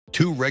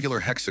Two regular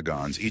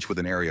hexagons, each with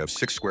an area of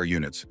 6 square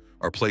units,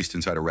 are placed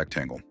inside a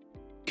rectangle.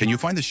 Can you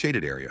find the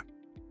shaded area?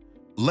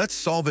 Let's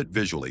solve it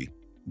visually.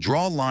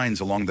 Draw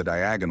lines along the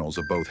diagonals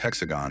of both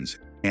hexagons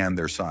and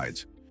their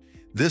sides.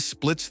 This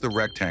splits the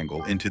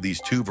rectangle into these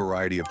two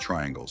varieties of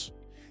triangles.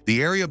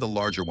 The area of the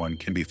larger one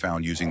can be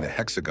found using the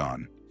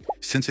hexagon.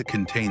 Since it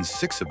contains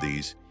 6 of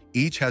these,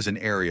 each has an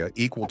area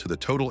equal to the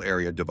total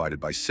area divided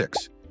by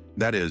 6.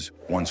 That is,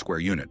 1 square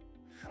unit.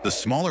 The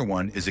smaller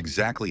one is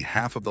exactly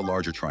half of the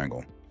larger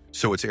triangle,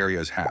 so its area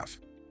is half.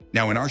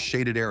 Now in our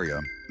shaded area,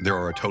 there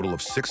are a total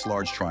of 6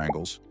 large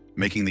triangles,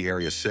 making the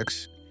area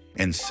 6,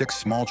 and 6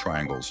 small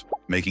triangles,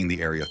 making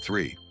the area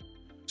 3.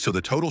 So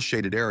the total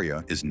shaded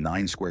area is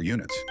 9 square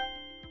units.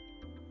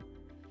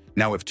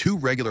 Now if 2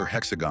 regular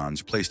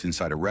hexagons placed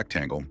inside a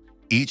rectangle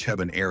each have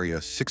an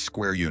area 6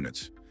 square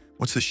units,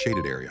 what's the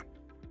shaded area?